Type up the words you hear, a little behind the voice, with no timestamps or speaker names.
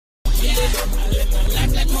I live my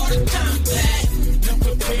life like Mortal Kombat. No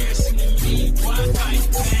comparison to me, why fight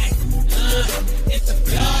back? It's a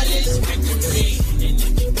flawless victory. And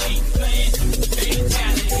if you keep playing,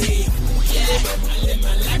 fatality. Yeah, I live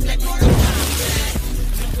my life like Mortal Kombat.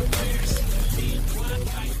 No comparison to me, why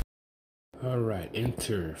fight back? Alright,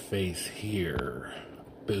 interface here.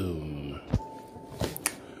 Boom.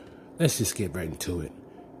 Let's just get right into it.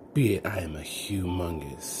 Be it, I am a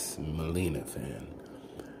humongous Mileena fan.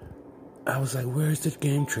 I was like, where's the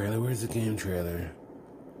game trailer? Where's the game trailer?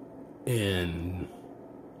 And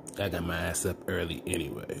I got my ass up early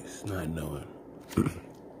anyways, not knowing.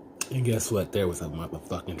 And guess what? There was a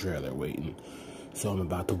motherfucking trailer waiting. So I'm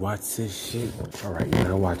about to watch this shit. Alright, you're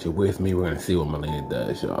gonna watch it with me. We're gonna see what Mileena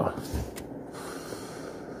does, y'all.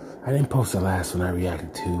 I didn't post the last one I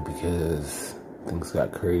reacted to because things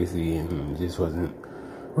got crazy and it just wasn't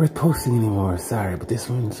worth posting anymore. Sorry, but this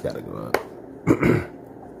one's gotta go up.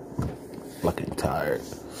 Fucking tired.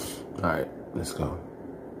 Alright, let's go.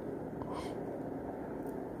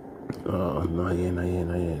 Oh, not yet.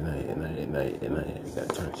 Gotta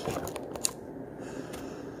turn shit up.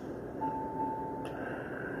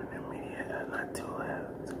 Turn the media, not too loud.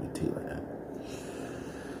 It's gonna be too loud.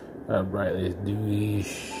 Alright, let's do this.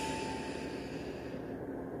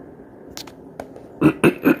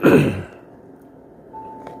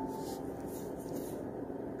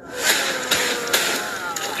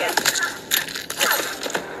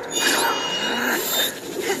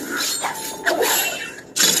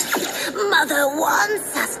 Mother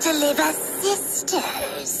wants us to live as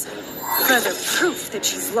sisters. Further proof that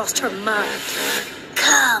she's lost her mind.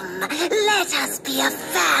 Come, let us be a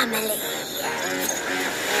family.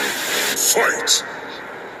 Fight!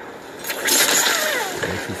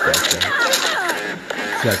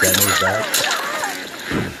 She got that move back.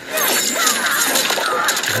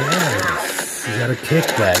 Yeah, she got a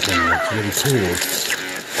kickback and it's really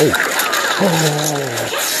cool. Oh.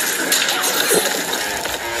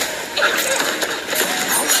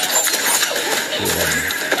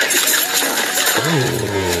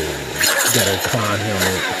 Got a con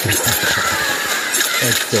helmet.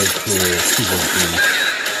 That's so cool. Super cool.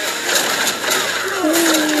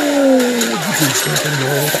 You can fucking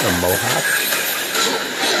roll a mohawk.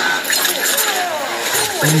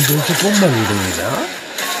 Invisible Mileena.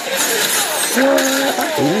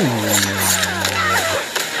 Ooh.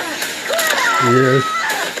 Yes.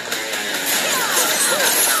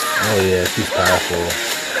 Oh yeah, she's powerful.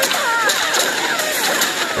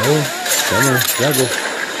 Oh. Come on, juggle.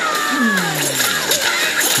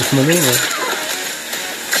 It's Mileena.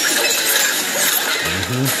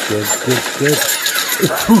 Good.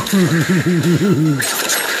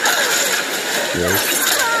 Yes.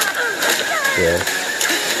 Yes.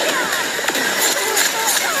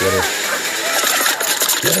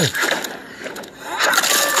 Get it.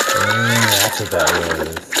 That's what that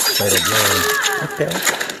was. Fatal blow. Okay.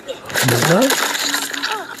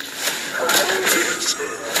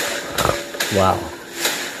 Wow.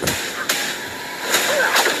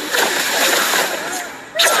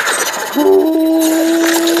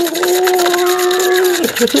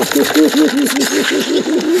 Fatality.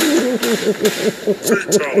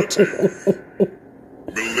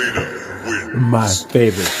 Mileena wins. My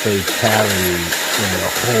favorite fatality in the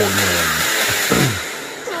whole game.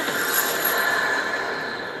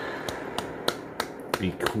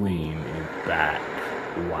 The Queen is back.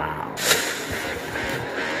 Wow.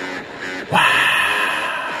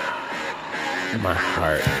 My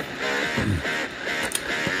heart.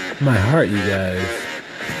 My heart, you guys.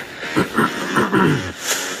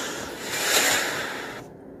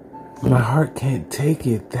 My heart can't take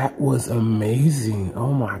it. That was amazing.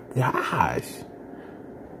 Oh my gosh.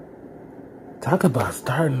 Talk about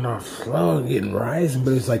starting off slow and getting rising,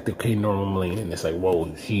 but it's like the K normal Mileena. And it's like,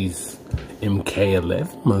 whoa, she's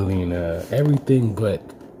MK11 Mileena. Everything but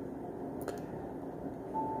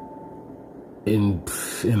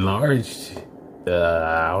enlarged.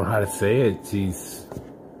 I don't know how to say it.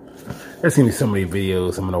 There's gonna be so many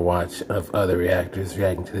videos I'm gonna watch of other reactors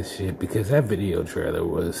reacting to this shit because that video trailer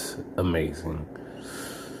was amazing.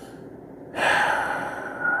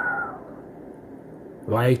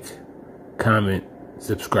 Like, comment,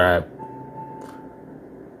 subscribe.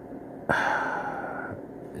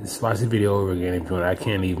 Just watch the video over again if you want. I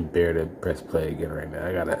can't even bear to press play again right now.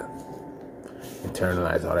 I gotta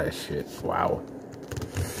internalize all that shit. Wow.